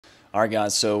All right,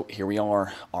 guys, so here we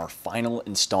are, our final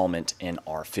installment in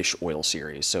our fish oil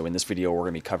series. So in this video, we're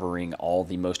going to be covering all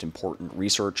the most important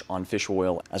research on fish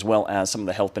oil, as well as some of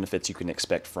the health benefits you can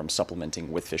expect from supplementing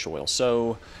with fish oil.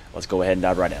 So let's go ahead and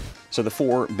dive right in. So the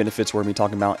 4 benefits we're going to be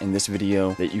talking about in this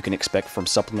video that you can expect from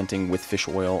supplementing with fish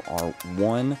oil are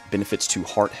 1, benefits to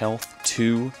heart health,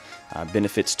 2,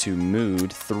 benefits to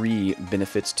mood, 3,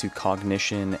 benefits to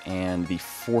cognition, and the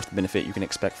 4th benefit you can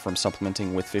expect from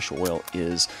supplementing with fish oil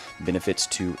is benefits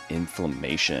to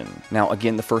inflammation. Now,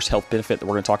 again, the first health benefit that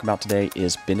we're going to talk about today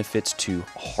is benefits to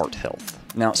heart health.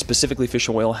 Now, specifically, fish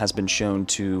oil has been shown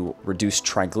to reduce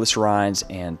triglycerides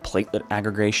and platelet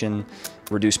aggregation,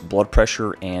 reduce blood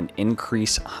pressure, and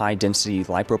increase high-density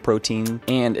lipoprotein,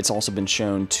 and it's also been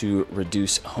shown to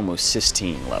reduce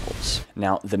homocysteine levels.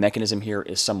 Now, the mechanism here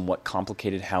is somewhat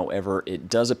complicated. However, it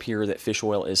does appear that fish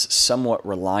oil is somewhat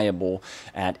reliable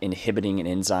at inhibiting an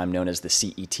enzyme known as the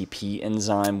CETP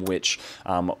enzyme, which,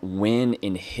 when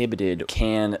inhibited,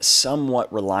 can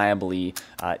somewhat reliably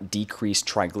decrease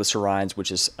triglycerides,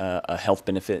 which is a health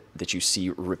benefit that you see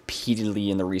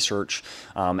repeatedly in the research,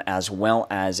 as well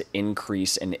as increase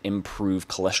and improve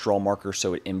cholesterol markers.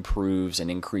 So it improves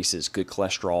and increases good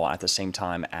cholesterol at the same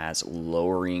time as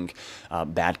lowering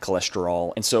bad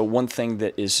cholesterol. And so one thing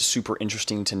that is super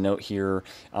interesting to note here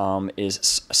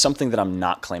is something that I'm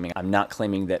not claiming. I'm not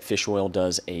claiming that fish oil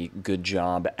does a good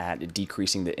job at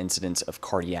decreasing the incidence of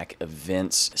cardiac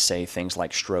events, say things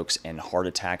like strokes and heart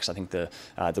attacks. I think the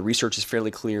research is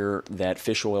fairly clear that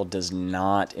fish oil does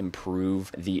not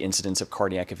improve the incidence of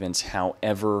cardiac events.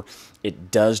 However,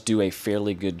 it does do a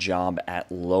fairly good job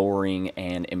at lowering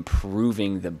and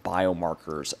improving the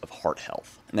biomarkers of heart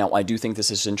health. Now, I do think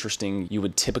this is interesting. You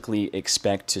would typically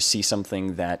expect to see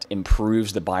something that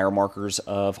improves the biomarkers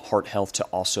of heart health to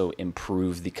also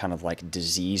improve the kind of like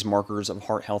disease markers of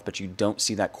heart health, but you don't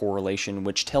see that correlation,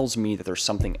 which tells me that there's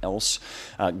something else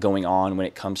going on when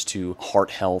it comes to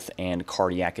heart health and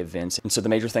cardiac events. And so the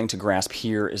major thing to grasp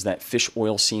here is that fish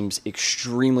oil seems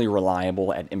extremely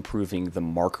reliable at improving the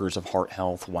markers of heart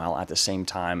health, while at the same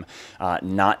time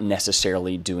not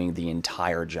necessarily doing the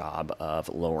entire job of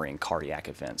lowering cardiac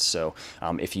events. So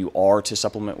if you are to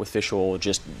supplement with fish oil,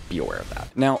 just be aware of that.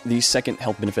 Now, the second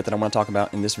health benefit that I want to talk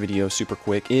about in this video super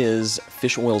quick is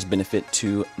fish oil's benefit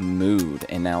to mood.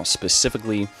 And now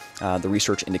specifically, the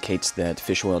research indicates that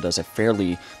fish oil does a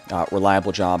fairly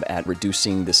reliable job at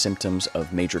reducing the symptoms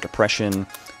of major depression,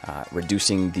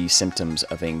 reducing the symptoms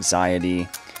of anxiety,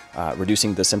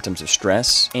 reducing the symptoms of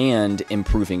stress, and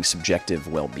improving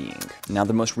subjective well-being. Now,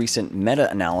 the most recent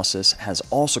meta-analysis has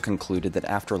also concluded that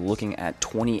after looking at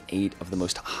 28 of the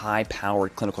most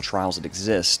high-powered clinical trials that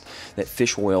exist, that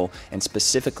fish oil, and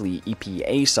specifically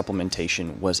EPA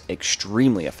supplementation, was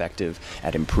extremely effective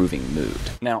at improving mood.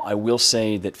 Now, I will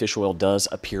say that fish oil does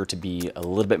appear to be a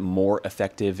little bit more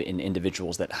effective in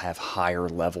individuals that have higher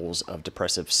levels of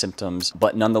depressive symptoms,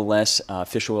 but nonetheless,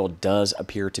 fish oil does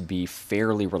appear to be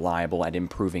fairly reliable at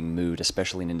improving mood,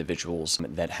 especially in individuals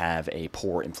that have a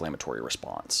poor inflammatory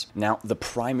response. Now, the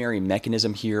primary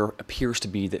mechanism here appears to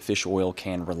be that fish oil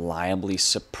can reliably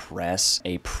suppress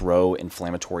a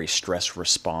pro-inflammatory stress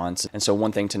response. And so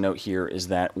one thing to note here is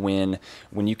that when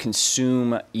you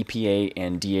consume EPA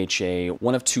and DHA,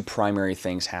 one of 2 primary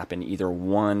things happen. Either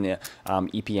one,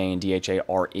 EPA and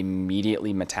DHA are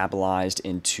immediately metabolized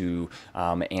into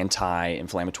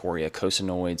anti-inflammatory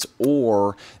eicosanoids,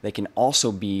 or they can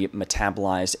also be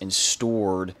metabolized and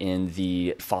stored in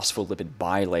the phospholipid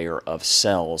bilayer of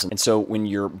cells. And so when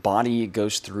your body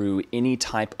goes through any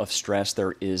type of stress,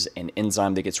 there is an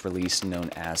enzyme that gets released known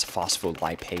as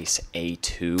phospholipase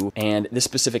A2. And this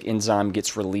specific enzyme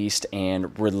gets released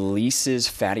and releases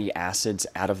fatty acids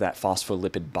out of that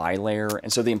phospholipid bilayer.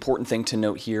 And so the important thing to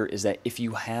note here is that if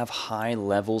you have high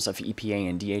levels of EPA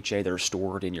and DHA that are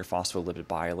stored in your phospholipid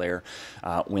bilayer,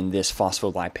 when this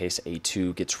phospholipase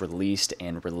A2 gets released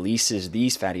and releases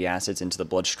these fatty acids into the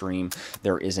bloodstream,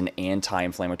 there is an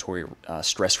anti-inflammatory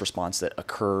stress response that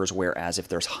occurs, whereas if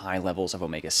there's high levels of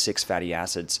omega-6 fatty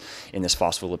acids in this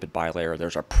phospholipid bilayer,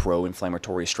 there's a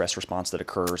pro-inflammatory stress response that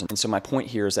occurs. And so my point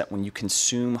here is that when you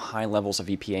consume high levels of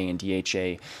EPA and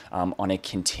DHA on a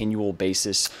continual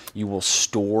basis, you will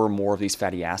store more of these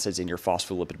fatty acids in your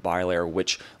phospholipid bilayer,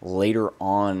 which later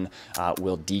on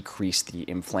will decrease the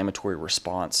inflammatory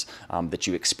response that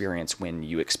you experience when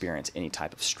you experience any type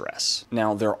type of stress.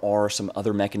 Now, there are some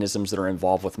other mechanisms that are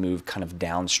involved with move kind of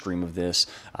downstream of this.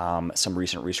 Some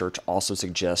recent research also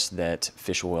suggests that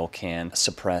fish oil can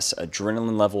suppress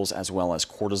adrenaline levels as well as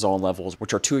cortisol levels,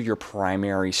 which are two of your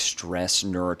primary stress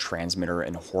neurotransmitter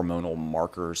and hormonal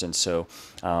markers. And so,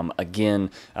 again,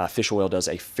 fish oil does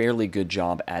a fairly good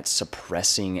job at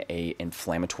suppressing a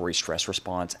inflammatory stress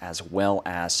response as well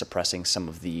as suppressing some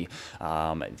of the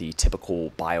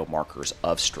typical biomarkers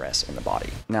of stress in the body.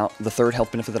 Now, the third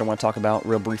health benefit that I want to talk about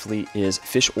real briefly is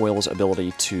fish oil's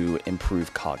ability to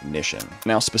improve cognition.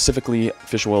 Now, specifically,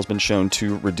 fish oil has been shown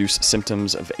to reduce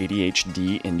symptoms of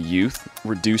ADHD in youth,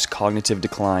 reduce cognitive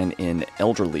decline in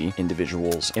elderly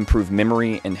individuals, improve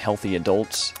memory in healthy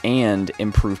adults, and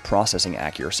improve processing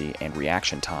accuracy and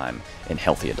reaction time in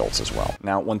healthy adults as well.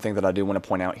 Now, one thing that I do want to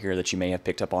point out here that you may have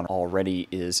picked up on already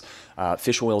is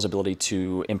fish oil's ability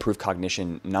to improve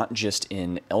cognition not just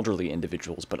in elderly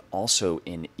individuals, but also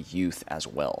in youth as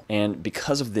well. And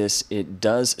because of this, it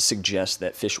does suggest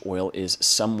that fish oil is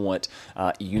somewhat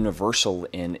universal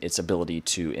in its ability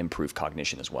to improve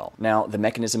cognition as well. Now, the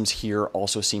mechanisms here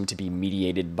also seem to be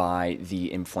mediated by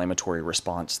the inflammatory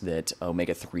response that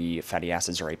omega-3 fatty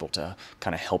acids are able to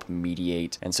kind of help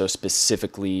mediate. And so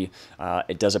specifically,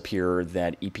 it does appear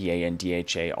that EPA and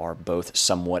DHA are both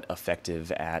somewhat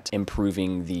effective at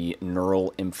improving the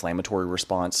neural inflammatory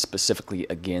response, specifically,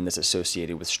 again, that's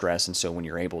associated with stress. And so when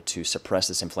you're able to suppress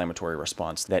this inflammatory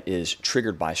response that is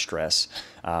triggered by stress,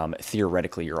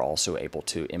 theoretically, you're also able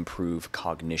to improve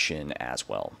cognition as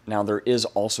well. Now, there is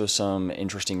also some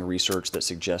interesting research that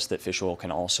suggests that fish oil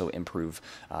can also improve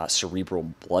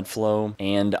cerebral blood flow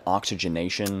and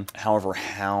oxygenation. However,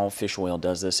 how fish oil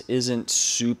does this isn't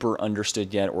super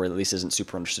understood yet, or at least isn't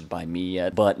super understood by me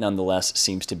yet, but nonetheless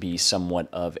seems to be somewhat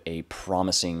of a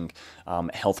promising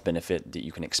health benefit that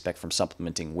you can expect from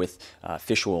supplementing with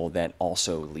fish oil that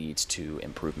also leads to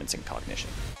improvements in cognition.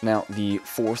 Now, the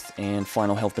fourth and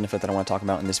final health benefit that I want to talk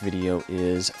about in this video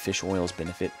is fish oil's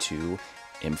benefit to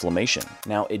inflammation.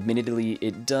 Now, admittedly,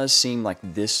 it does seem like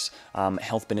this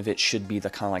health benefit should be the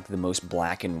kind of like the most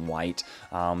black and white.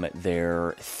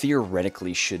 There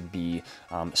theoretically should be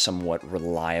somewhat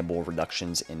reliable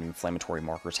reductions in inflammatory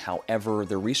markers. However,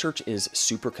 the research is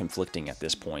super conflicting at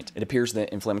this point. It appears that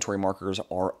inflammatory markers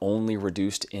are only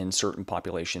reduced in certain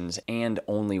populations and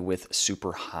only with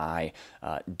super high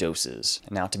doses.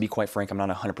 Now, to be quite frank, I'm not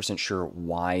 100% sure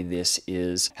why this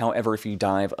is. However, if you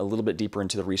dive a little bit deeper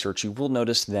into the research, you will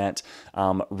notice that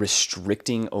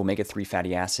restricting omega-3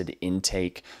 fatty acid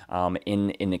intake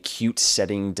in an acute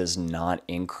setting does not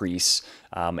increase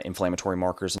inflammatory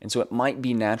markers. And so it might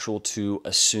be natural to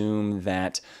assume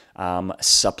that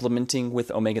supplementing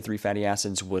with omega-3 fatty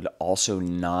acids would also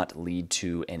not lead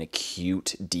to an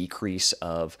acute decrease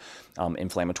of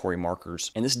inflammatory markers.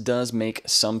 And this does make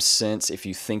some sense if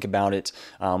you think about it.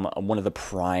 One of the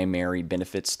primary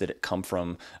benefits that come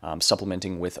from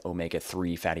supplementing with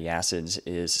omega-3 fatty acids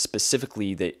is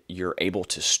specifically that you're able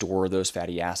to store those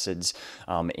fatty acids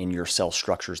in your cell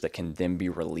structures that can then be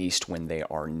released when they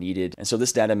are needed. And so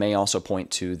this data may also point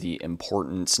to the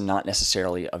importance, not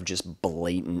necessarily of just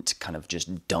blatant kind of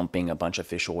just dumping a bunch of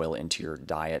fish oil into your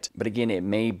diet, but again, it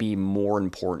may be more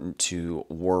important to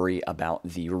worry about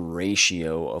the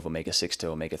ratio of omega-6 to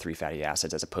omega-3 fatty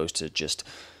acids as opposed to just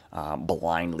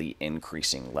blindly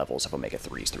increasing levels of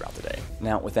omega-3s throughout the day.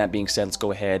 Now, with that being said, let's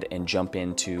go ahead and jump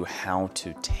into how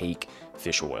to take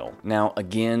fish oil. Now,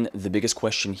 again, the biggest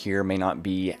question here may not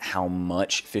be how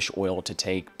much fish oil to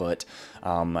take, but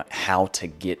how to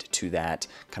get to that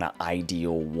kind of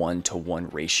ideal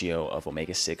 1-to-1 ratio of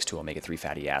omega-6 to omega-3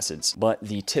 fatty acids. But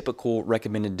the typical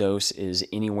recommended dose is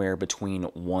anywhere between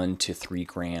 1 to 3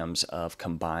 grams of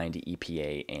combined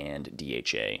EPA and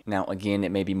DHA. Now, again,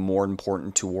 it may be more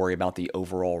important to worry about the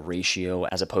overall ratio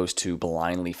as opposed to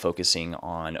blindly focusing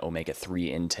on omega-3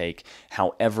 intake.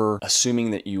 However,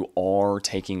 assuming that you are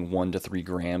taking 1 to 3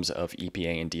 grams of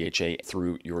EPA and DHA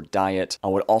through your diet, I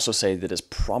would also say that it's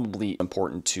probably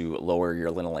important to lower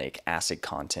your linoleic acid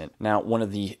content. Now, one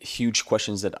of the huge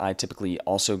questions that I typically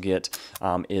also get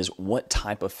is what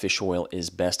type of fish oil is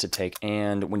best to take.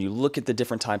 And when you look at the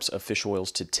different types of fish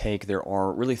oils to take, there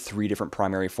are really 3 different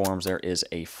primary forms. There is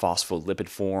a phospholipid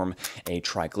form, a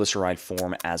triglyceride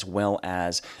form, as well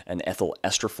as an ethyl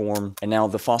ester form. And now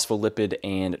the phospholipid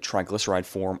and triglyceride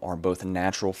form are both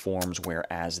natural forms forms,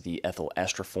 whereas the ethyl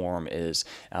ester form is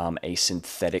a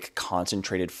synthetic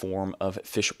concentrated form of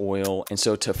fish oil. And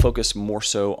so to focus more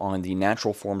so on the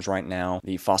natural forms right now,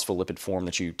 the phospholipid form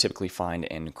that you typically find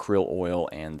in krill oil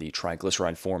and the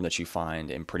triglyceride form that you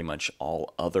find in pretty much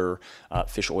all other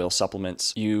fish oil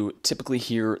supplements, you typically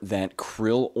hear that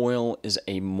krill oil is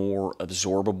a more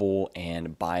absorbable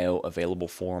and bioavailable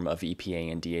form of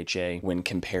EPA and DHA when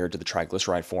compared to the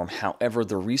triglyceride form. However,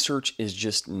 the research is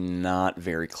just not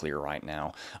very clear right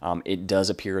now. It does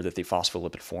appear that the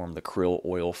phospholipid form, the krill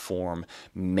oil form,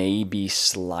 may be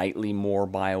slightly more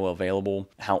bioavailable.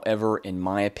 However, in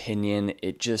my opinion,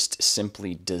 it just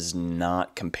simply does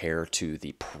not compare to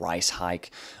the price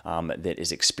hike that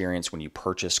is experienced when you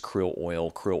purchase krill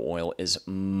oil. Krill oil is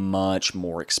much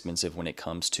more expensive when it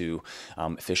comes to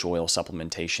fish oil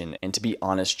supplementation, and to be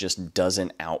honest, just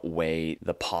doesn't outweigh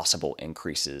the possible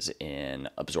increases in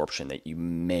absorption that you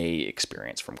may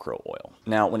experience from krill oil.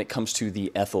 Now, when it comes to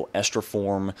the ethyl ester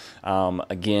form,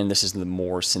 again, this is the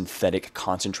more synthetic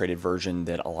concentrated version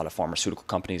that a lot of pharmaceutical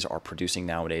companies are producing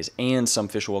nowadays, and some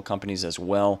fish oil companies as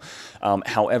well.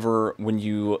 However, when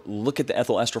you look at the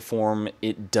ethyl ester form,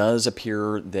 it does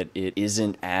appear that it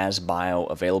isn't as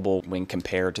bioavailable when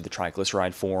compared to the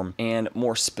triglyceride form, and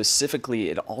more specifically,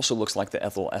 it also looks like the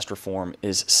ethyl ester form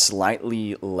is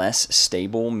slightly less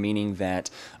stable, meaning that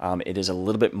it is a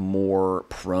little bit more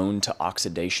prone to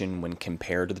oxidation when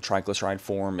compared to the triglyceride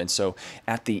form. And so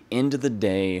at the end of the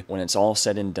day, when it's all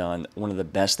said and done, one of the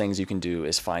best things you can do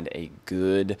is find a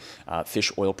good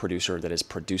fish oil producer that is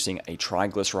producing a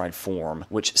triglyceride form,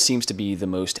 which seems to be the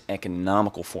most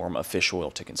economical form of fish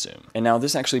oil to consume. And now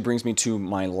this actually brings me to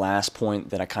my last point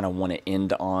that I kind of want to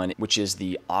end on, which is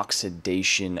the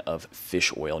oxidation of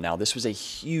fish oil. Now, this was a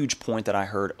huge point that I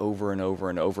heard over and over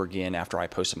and over again after I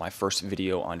posted my first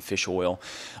video on fish oil,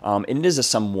 and it is a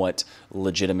somewhat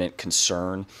legitimate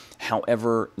concern.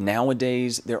 However,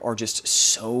 nowadays there are just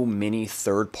so many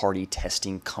third-party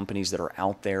testing companies that are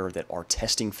out there that are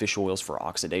testing fish oils for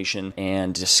oxidation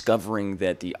and discovering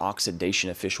that the oxidation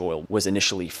of fish oil was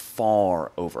initially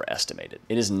far overestimated.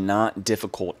 It is not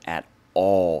difficult at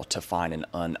all to find an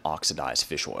unoxidized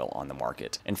fish oil on the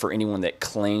market. And for anyone that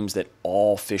claims that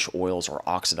all fish oils are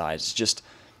oxidized, just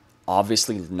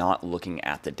obviously not looking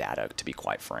at the data, to be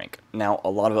quite frank. Now, a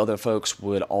lot of other folks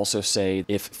would also say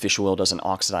if fish oil doesn't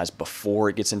oxidize before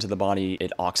it gets into the body,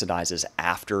 it oxidizes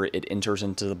after it enters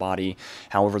into the body.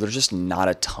 However, there's just not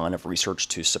a ton of research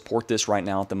to support this right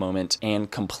now at the moment,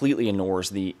 and completely ignores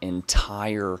the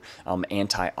entire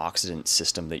antioxidant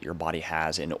system that your body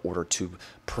has in order to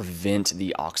prevent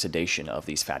the oxidation of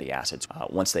these fatty acids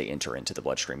once they enter into the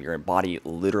bloodstream. Your body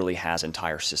literally has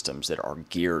entire systems that are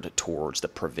geared towards the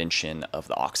prevention of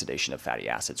the oxidation of fatty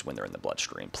acids when they're in the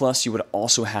bloodstream. Plus, you would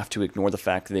also have to ignore the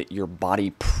fact that your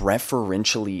body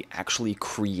preferentially actually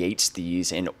creates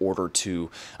these in order to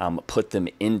put them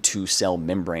into cell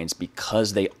membranes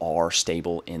because they are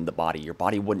stable in the body. Your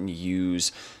body wouldn't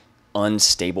use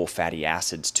unstable fatty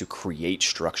acids to create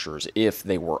structures if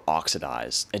they were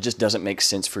oxidized. It just doesn't make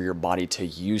sense for your body to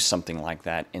use something like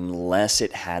that unless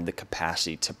it had the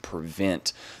capacity to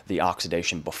prevent the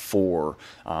oxidation before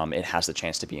it has the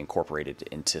chance to be incorporated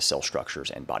into cell structures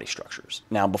and body structures.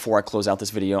 Now, before I close out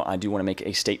this video, I do want to make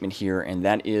a statement here, and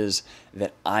that is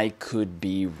that I could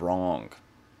be wrong.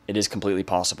 It is completely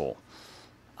possible.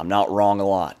 I'm not wrong a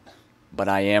lot, but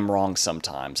I am wrong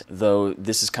sometimes, though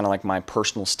this is kind of like my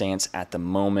personal stance at the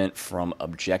moment from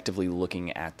objectively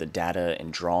looking at the data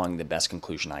and drawing the best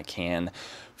conclusion I can.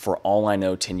 For all I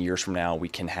know, 10 years from now, we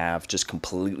can have just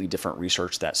completely different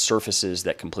research that surfaces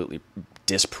that completely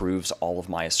disproves all of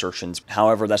my assertions.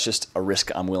 However, that's just a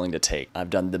risk I'm willing to take. I've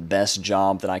done the best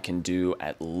job that I can do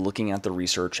at looking at the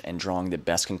research and drawing the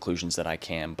best conclusions that I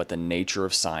can, but the nature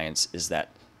of science is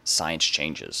that science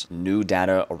changes. New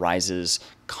data arises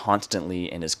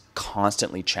constantly and is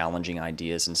constantly challenging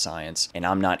ideas in science, and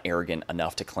I'm not arrogant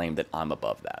enough to claim that I'm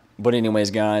above that. But anyways,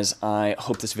 guys, I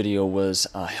hope this video was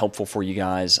helpful for you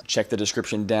guys. Check the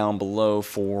description down below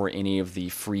for any of the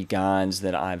free guides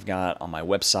that I've got on my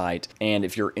website. And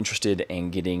if you're interested in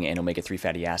getting an omega-3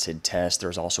 fatty acid test,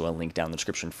 there's also a link down in the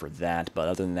description for that. But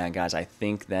other than that, guys, I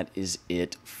think that is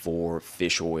it for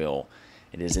fish oil.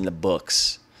 It is in the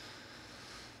books.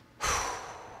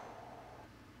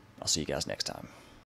 I'll see you guys next time.